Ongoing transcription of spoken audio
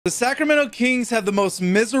The Sacramento Kings have the most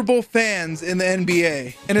miserable fans in the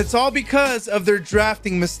NBA, and it's all because of their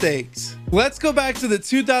drafting mistakes. Let's go back to the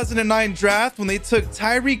 2009 draft when they took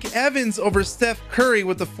Tyreke Evans over Steph Curry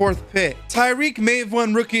with the 4th pick. Tyreke may have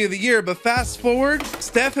won Rookie of the Year, but fast forward,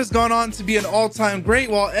 Steph has gone on to be an all-time great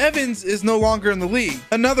while Evans is no longer in the league.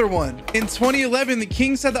 Another one. In 2011, the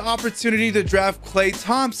Kings had the opportunity to draft Klay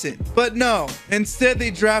Thompson, but no, instead they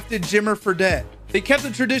drafted Jimmer Fredette. They kept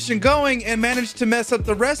the tradition going and managed to mess up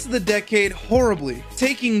the rest of the decade horribly,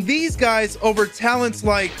 taking these guys over talents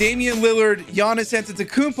like Damian Lillard, Giannis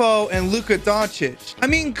Antetokounmpo, and Luka Doncic. I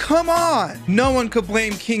mean, come on! No one could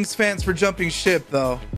blame Kings fans for jumping ship, though.